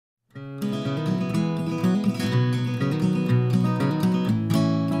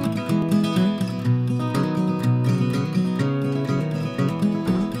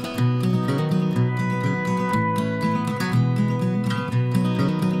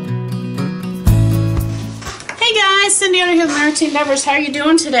Cindy Underhill with Maritime Endeavors. How are you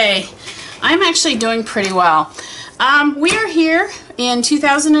doing today? I'm actually doing pretty well. We are here in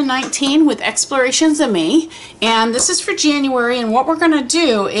 2019 with Explorations of Me, and this is for January, and what we're going to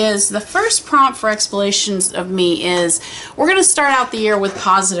do is the first prompt for Explorations of Me is we're going to start out the year with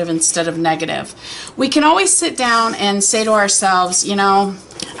positive instead of negative. We can always sit down and say to ourselves, you know,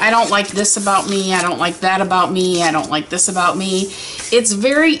 I don't like this about me, I don't like that about me, I don't like this about me. It's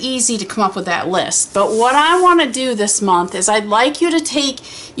very easy to come up with that list, but what I want to do this month is I'd like you to take,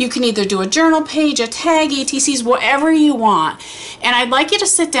 you can either do a journal page, a tag, ATCs, whatever you want, and I'd like you to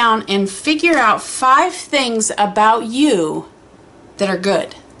sit down and figure out 5 things about you that are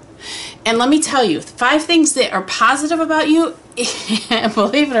good. And let me tell you, 5 things that are positive about you,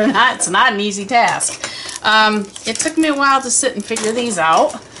 believe it or not, it's not an easy task. It took me a while to sit and figure these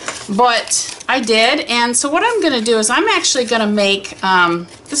out, but I did. And so what I'm going to do is I'm actually going to make,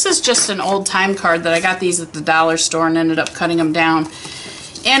 this is just an old time card that I got these at the dollar store and ended up cutting them down.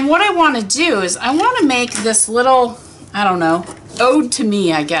 And what I want to do is I want to make this little, I don't know, ode to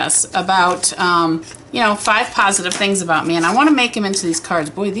me, I guess, about, you know, 5 positive things about me. And I want to make them into these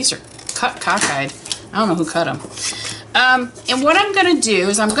cards. Boy, these are cut cockeyed. I don't know who cut them. And what I'm going to do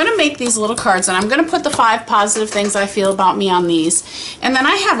is I'm going to make these little cards, and I'm going to put the 5 positive things I feel about me on these. And then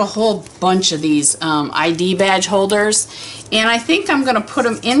I have a whole bunch of these ID badge holders, and I think I'm going to put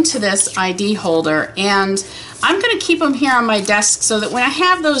them into this ID holder, and I'm going to keep them here on my desk so that when I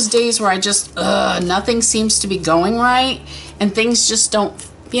have those days where I just, nothing seems to be going right, and things just don't,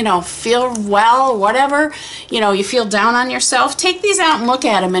 you know, feel well, whatever, you know, you feel down on yourself, take these out and look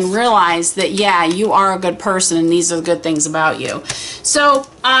at them and realize that, yeah, you are a good person and these are the good things about you. So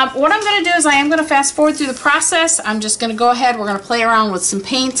what I'm going to do is I am going to fast forward through the process. I'm just going to go ahead. We're going to play around with some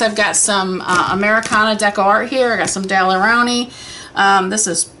paints. I've got some Americana Deco Art here. I got some Daleroni. This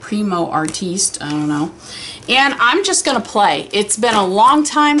is Primo Artiste. I don't know. And I'm just going to play. It's been a long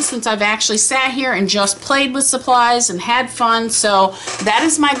time since I've actually sat here and just played with supplies and had fun. So that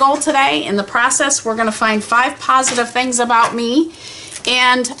is my goal today. In the process, we're going to find 5 positive things about me.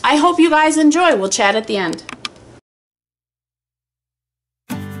 And I hope you guys enjoy. We'll chat at the end.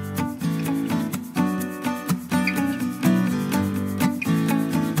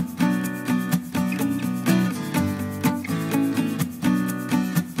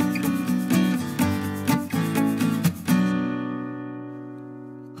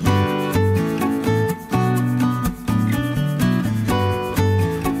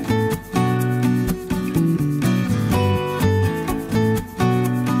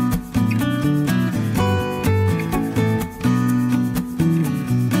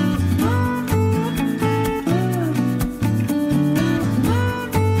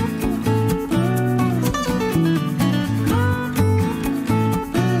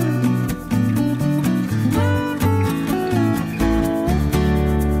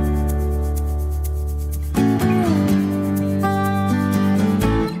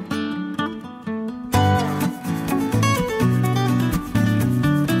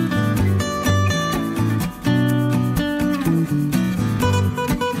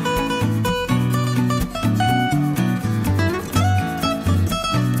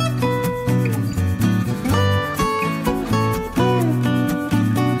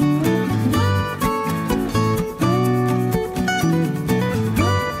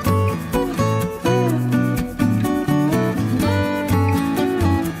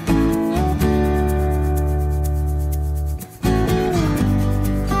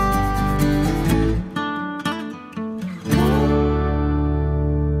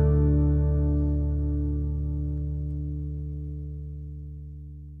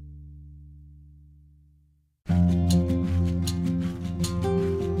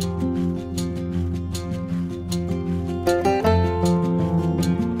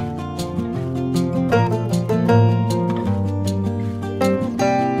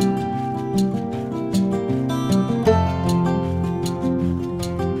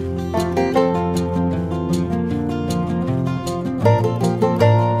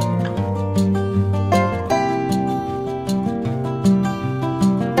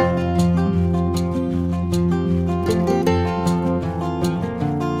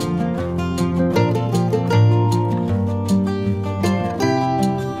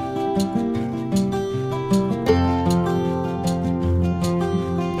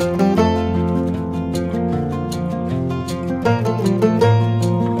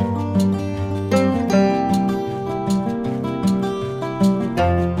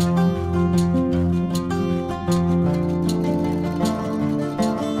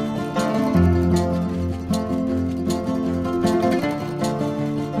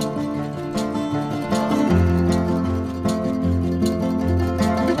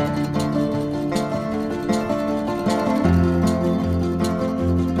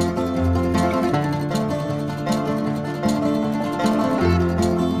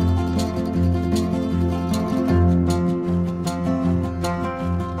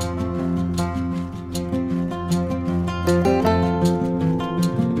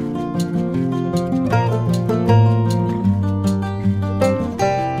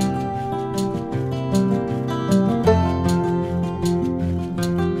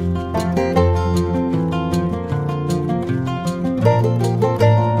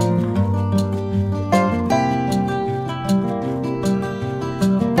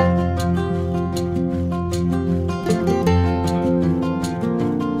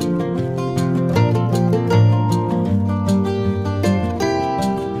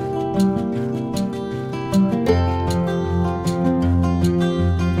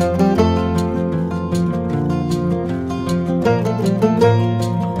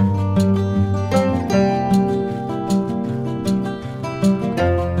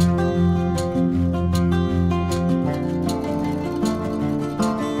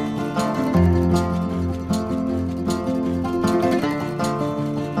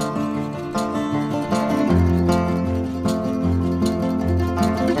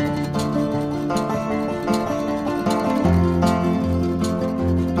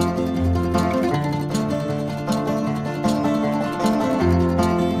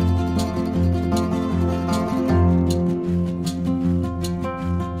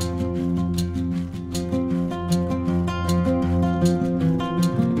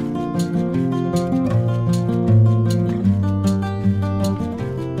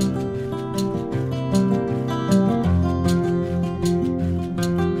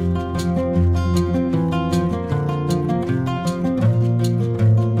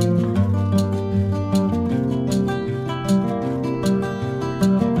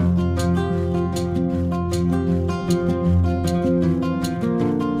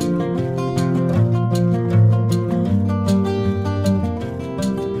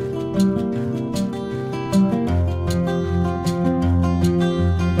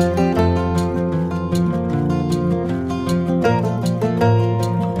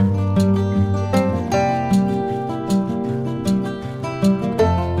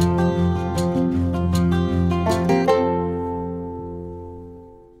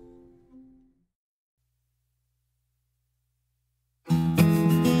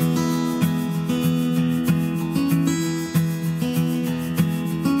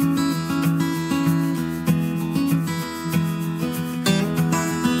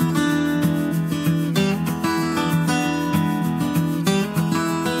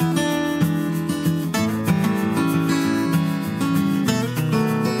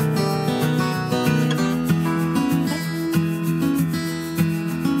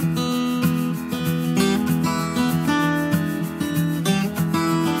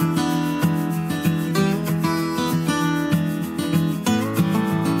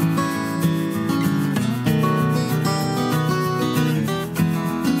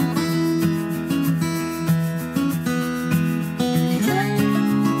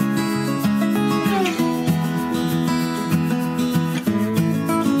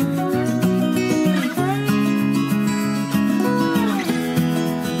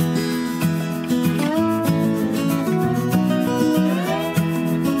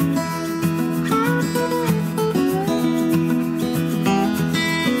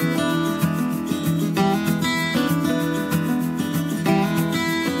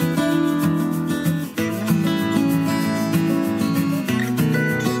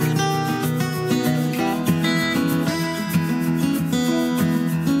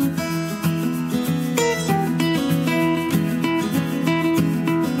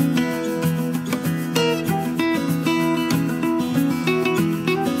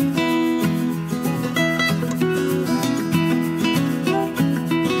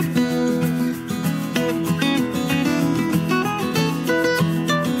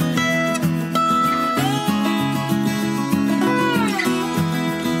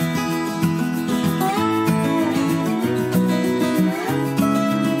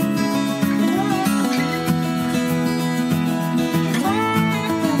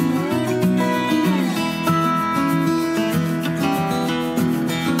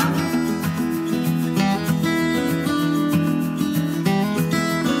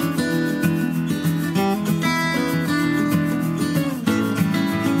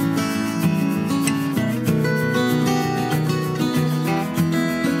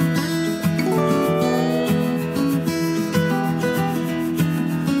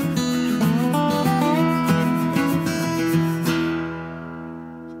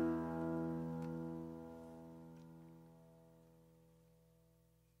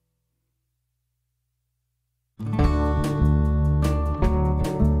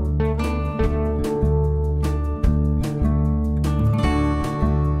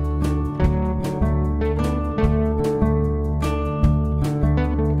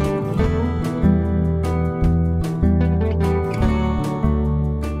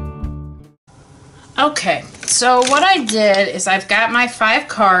 Okay, so what I did is I've got my 5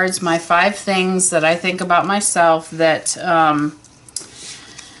 cards, my 5 things that I think about myself that,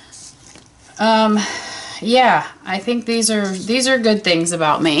 yeah, I think these are good things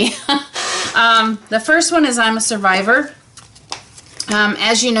about me. The first one is I'm a survivor.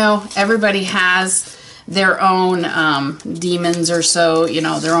 As you know, everybody has their own demons or so, you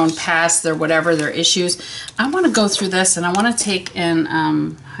know, their own past, their whatever, their issues. I want to go through this and I want to take and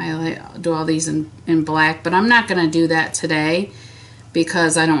highlight, do all these in black, but I'm not going to do that today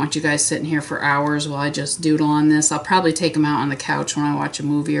because I don't want you guys sitting here for hours while I just doodle on this. I'll probably take them out on the couch when I watch a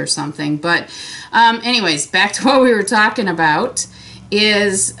movie or something. But anyways, back to what we were talking about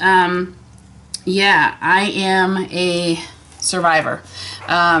is, yeah, I am a survivor.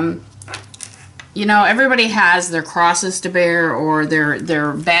 You know, everybody has their crosses to bear or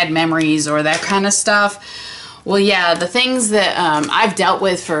their bad memories or that kind of stuff. Well, yeah, the things that I've dealt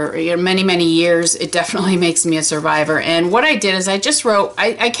with for many, many years, it definitely makes me a survivor. And what I did is I just wrote,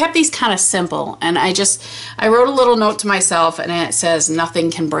 I kept these kind of simple, and I wrote a little note to myself, and it says,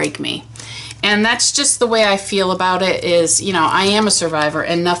 nothing can break me. And that's just the way I feel about it is, you know, I am a survivor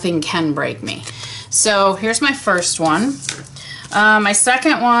and nothing can break me. So here's my first one. My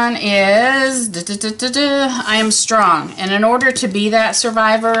second one is, I am strong. And in order to be that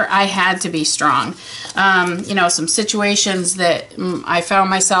survivor, I had to be strong. You know, some situations that I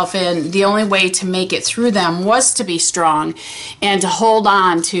found myself in, the only way to make it through them was to be strong and to hold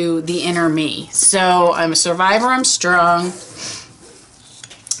on to the inner me. So I'm a survivor, I'm strong,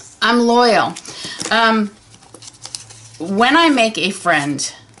 I'm loyal. When I make a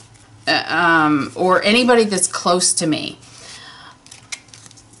friend, or anybody that's close to me,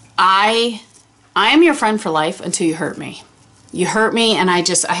 I am your friend for life until you hurt me. You hurt me and I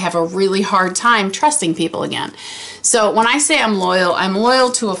have a really hard time trusting people again. So when I say I'm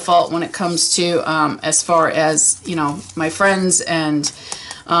loyal to a fault when it comes to as far as, you know, my friends, and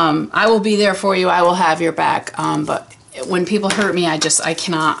I will be there for you. I will have your back. But when people hurt me, I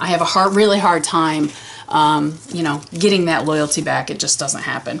cannot, I have a really hard time you know, getting that loyalty back. It just doesn't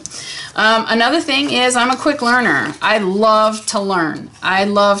happen. Another thing is I'm a quick learner. I love to learn. I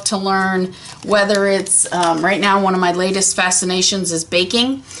love to learn, whether it's right now one of my latest fascinations is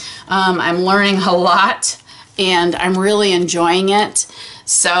baking. I'm learning a lot and I'm really enjoying it.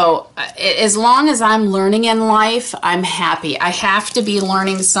 So as long as I'm learning in life, I'm happy. I have to be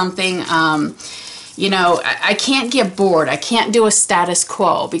learning something. You know, I can't get bored. I can't do a status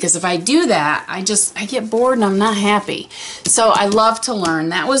quo, because if I do that, I get bored and I'm not happy. So I love to learn.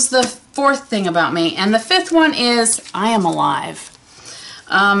 That was the 4th thing about me. And the 5th one is I am alive.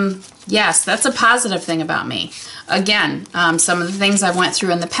 Yes, that's a positive thing about me. Again, some of the things I went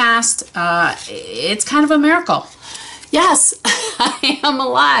through in the past, it's kind of a miracle. Yes, I am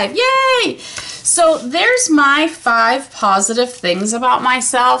alive. Yay! So there's my 5 positive things about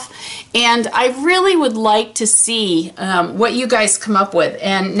myself, and I really would like to see what you guys come up with.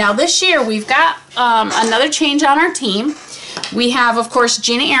 And now this year we've got another change on our team. We have, of course,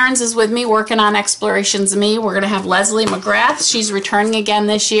 Gina B Ahrens is with me working on Explorations of Me. We're going to have Leslie McGrath. She's returning again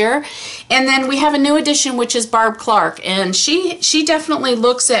this year. And then we have a new addition, which is Barb Clark. And she definitely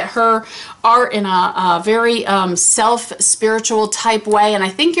looks at her art in a very self-spiritual type way. And I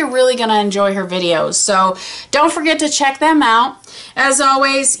think you're really going to enjoy her videos. So don't forget to check them out. As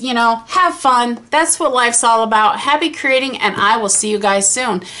always, you know, have fun. That's what life's all about. Happy creating, and I will see you guys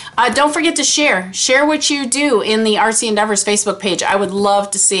soon. Don't forget to share. Share what you do in the Artsy Endeavors Facebook page. I would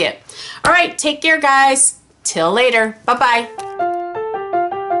love to see it. All right, take care, guys. Till later. Bye-bye.